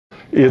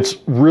It's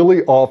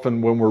really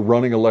often when we're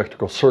running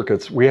electrical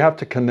circuits, we have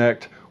to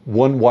connect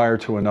one wire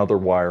to another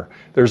wire.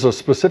 There's a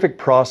specific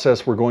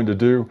process we're going to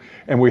do,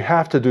 and we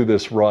have to do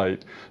this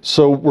right.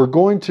 So we're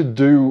going to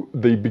do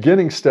the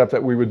beginning step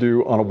that we would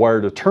do on a wire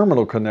to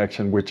terminal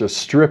connection, which is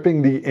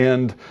stripping the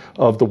end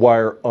of the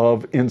wire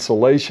of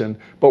insulation,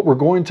 but we're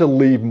going to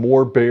leave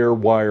more bare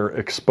wire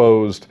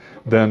exposed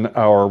than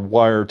our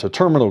wire to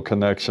terminal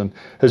connection.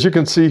 As you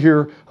can see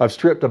here, I've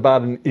stripped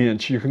about 1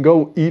 inch. You can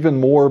go even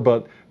more,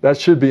 but that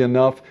should be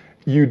enough.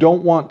 You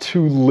don't want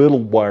too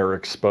little wire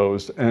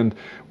exposed, and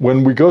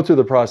when we go through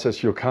the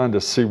process, you'll kind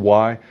of see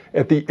why.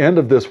 At the end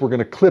of this, we're going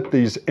to clip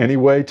these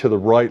anyway to the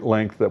right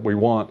length that we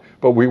want,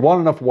 but we want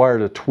enough wire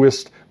to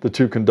twist the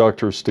two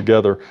conductors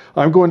together.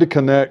 I'm going to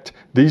connect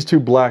these two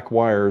black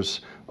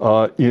wires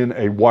in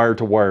a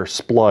wire-to-wire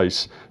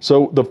splice.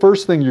 So the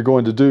first thing you're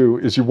going to do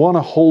is you want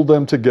to hold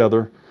them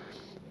together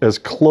as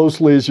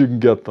closely as you can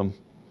get them.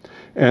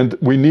 And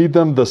we need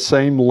them the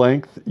same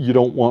length. You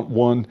don't want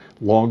one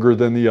longer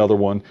than the other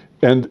one.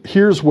 And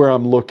here's where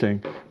I'm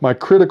looking. My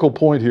critical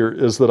point here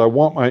is that I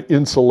want my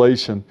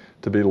insulation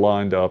to be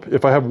lined up.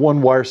 If I have one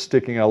wire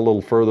sticking out a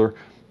little further,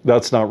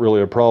 that's not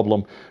really a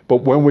problem. But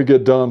when we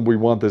get done, we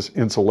want this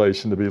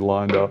insulation to be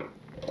lined up.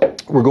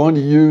 We're going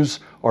to use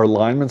our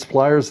alignment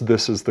pliers.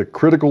 This is the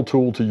critical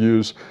tool to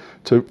use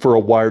for a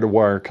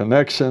wire-to-wire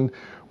connection.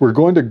 We're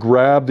going to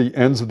grab the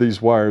ends of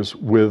these wires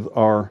with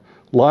our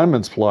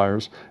alignment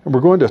pliers, and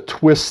we're going to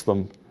twist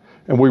them,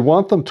 and we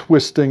want them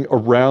twisting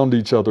around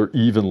each other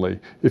evenly.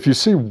 If you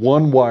see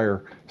one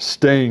wire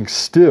staying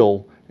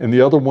still and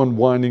the other one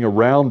winding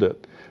around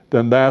it,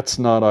 then that's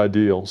not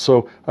ideal.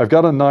 So I've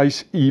got a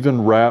nice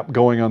even wrap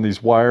going on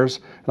these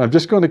wires, and I'm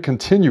just going to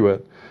continue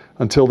it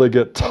until they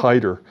get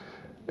tighter.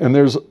 And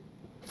there's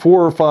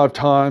 4 or 5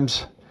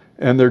 times,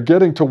 and they're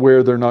getting to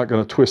where they're not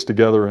going to twist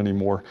together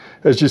anymore.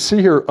 As you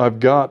see here, I've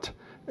got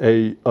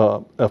a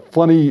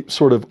funny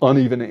sort of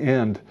uneven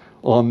end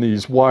on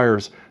these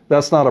wires.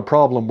 That's not a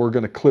problem. We're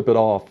going to clip it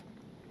off.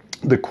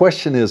 The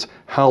question is,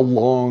 how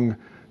long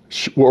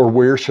or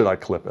where should I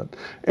clip it?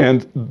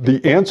 And the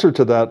answer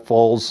to that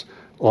falls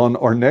on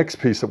our next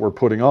piece that we're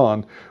putting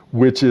on,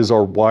 which is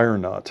our wire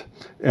nut.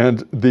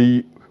 And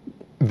the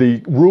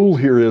rule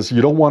here is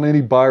you don't want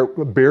any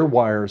bare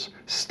wires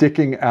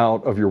sticking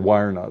out of your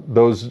wire nut.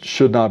 Those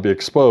should not be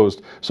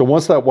exposed. So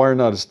once that wire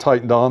nut is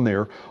tightened on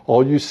there,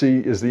 all you see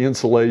is the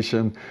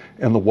insulation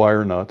and the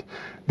wire nut.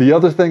 The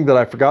other thing that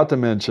I forgot to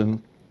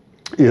mention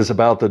is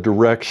about the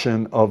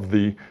direction of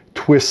the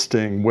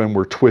twisting when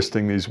we're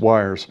twisting these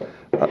wires.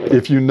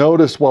 If you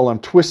notice while I'm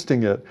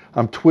twisting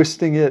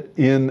it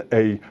in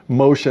a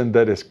motion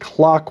that is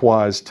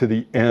clockwise to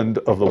the end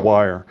of the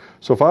wire.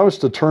 So if I was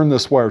to turn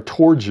this wire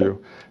towards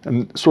you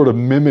and sort of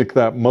mimic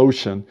that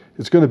motion,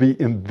 it's going to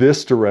be in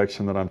this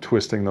direction that I'm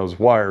twisting those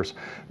wires.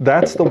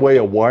 That's the way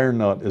a wire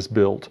nut is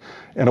built.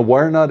 And a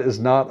wire nut is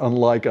not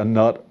unlike a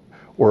nut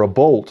or a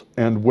bolt,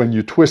 and when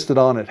you twist it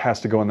on, it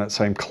has to go in that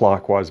same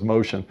clockwise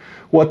motion.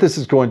 What this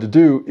is going to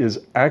do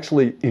is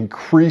actually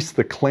increase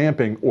the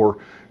clamping or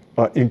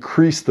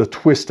increase the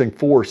twisting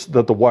force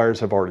that the wires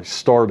have already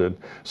started.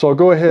 So I'll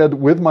go ahead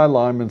with my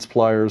alignment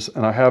pliers,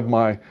 and I have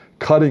my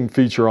cutting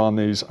feature on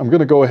these. I'm going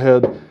to go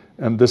ahead,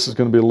 and this is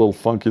going to be a little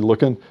funky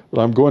looking,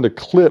 but I'm going to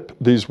clip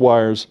these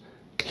wires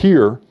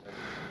here.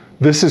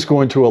 This is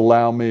going to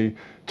allow me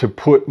to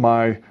put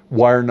my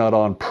wire nut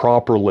on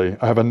properly.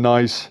 I have a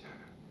nice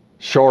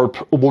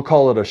sharp, we'll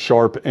call it a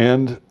sharp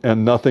end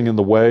and nothing in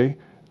the way.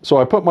 So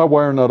I put my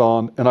wire nut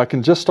on and I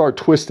can just start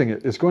twisting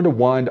it. It's going to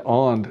wind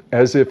on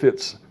as if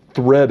it's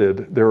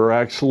threaded. There are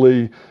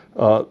actually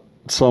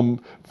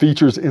some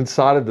features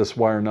inside of this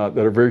wire nut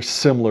that are very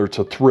similar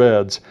to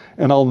threads.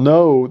 And I'll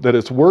know that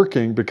it's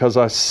working because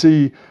I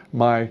see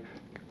my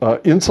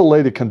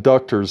insulated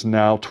conductors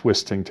now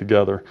twisting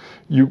together.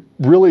 You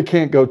really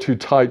can't go too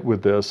tight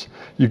with this.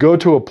 You go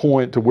to a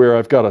point to where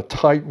I've got a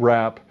tight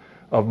wrap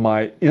of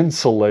my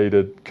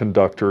insulated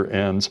conductor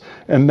ends.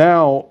 And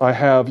now I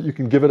have, you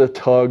can give it a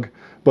tug,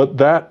 but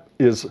that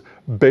is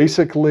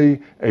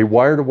basically a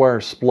wire-to-wire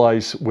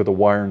splice with a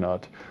wire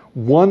nut.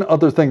 One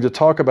other thing to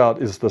talk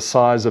about is the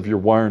size of your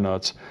wire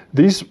nuts.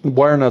 These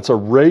wire nuts are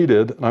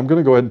rated, and I'm going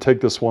to go ahead and take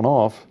this one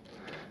off,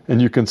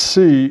 and you can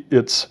see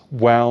it's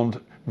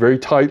wound very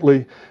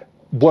tightly.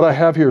 What I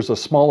have here is a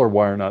smaller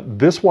wire nut.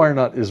 This wire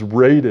nut is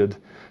rated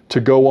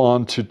to go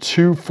on to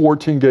 2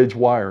 14-gauge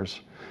wires,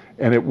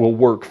 and it will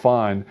work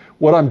fine.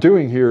 What I'm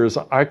doing here is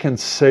I can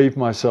save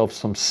myself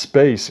some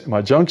space in my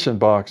junction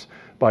box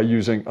by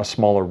using a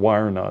smaller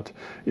wire nut.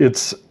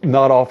 It's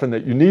not often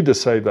that you need to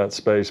save that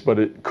space, but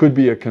it could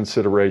be a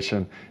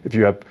consideration if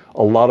you have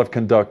a lot of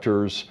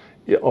conductors,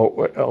 a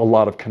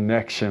lot of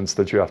connections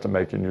that you have to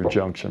make in your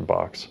junction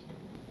box.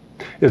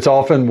 It's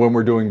often when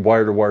we're doing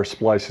wire-to-wire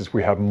splices,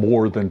 we have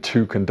more than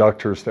 2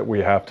 conductors that we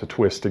have to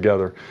twist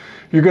together.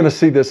 You're going to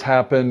see this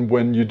happen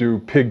when you do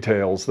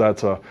pigtails.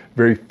 That's a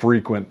very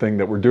frequent thing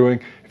that we're doing.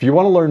 If you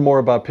want to learn more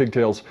about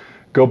pigtails,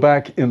 go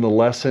back in the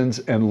lessons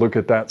and look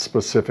at that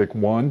specific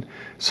one.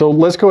 So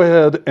let's go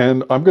ahead,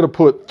 and I'm going to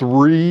put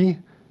 3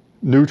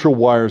 neutral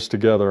wires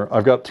together.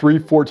 I've got 3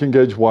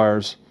 14-gauge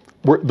wires.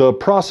 The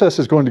process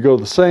is going to go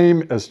the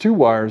same as 2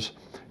 wires,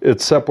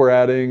 except we're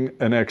adding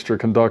an extra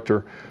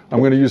conductor. I'm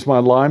going to use my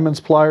lineman's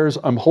pliers.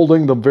 I'm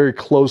holding them very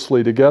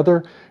closely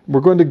together.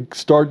 We're going to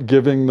start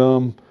giving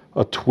them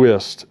a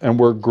twist, and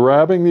we're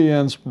grabbing the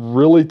ends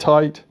really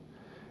tight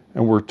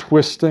and we're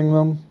twisting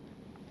them,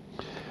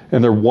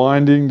 and they're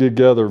winding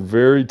together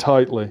very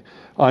tightly.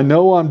 I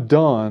know I'm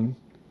done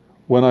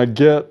when I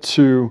get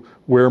to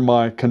where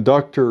my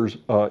conductors,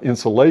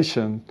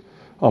 insulation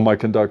on my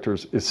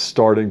conductors is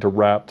starting to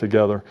wrap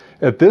together.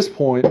 At this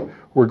point,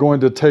 we're going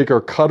to take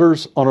our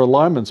cutters on our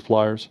lineman's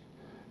pliers,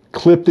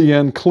 clip the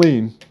end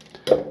clean,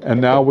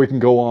 and now we can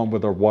go on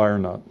with our wire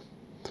nut.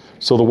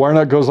 So the wire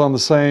nut goes on the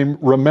same.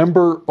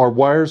 Remember, our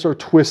wires are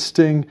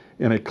twisting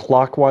in a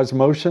clockwise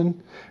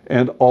motion,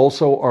 and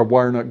also our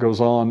wire nut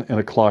goes on in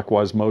a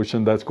clockwise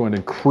motion. That's going to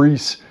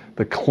increase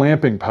the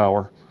clamping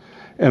power.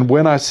 And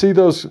when I see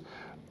those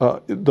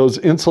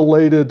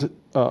insulated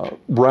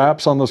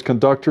wraps on those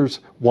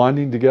conductors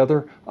winding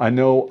together, I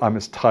know I'm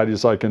as tight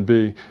as I can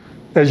be.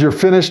 As you're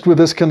finished with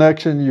this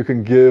connection, you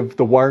can give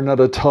the wire nut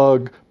a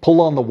tug,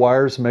 pull on the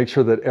wires, make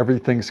sure that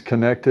everything's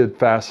connected,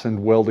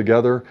 fastened well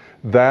together.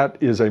 That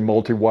is a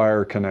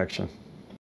multi-wire connection.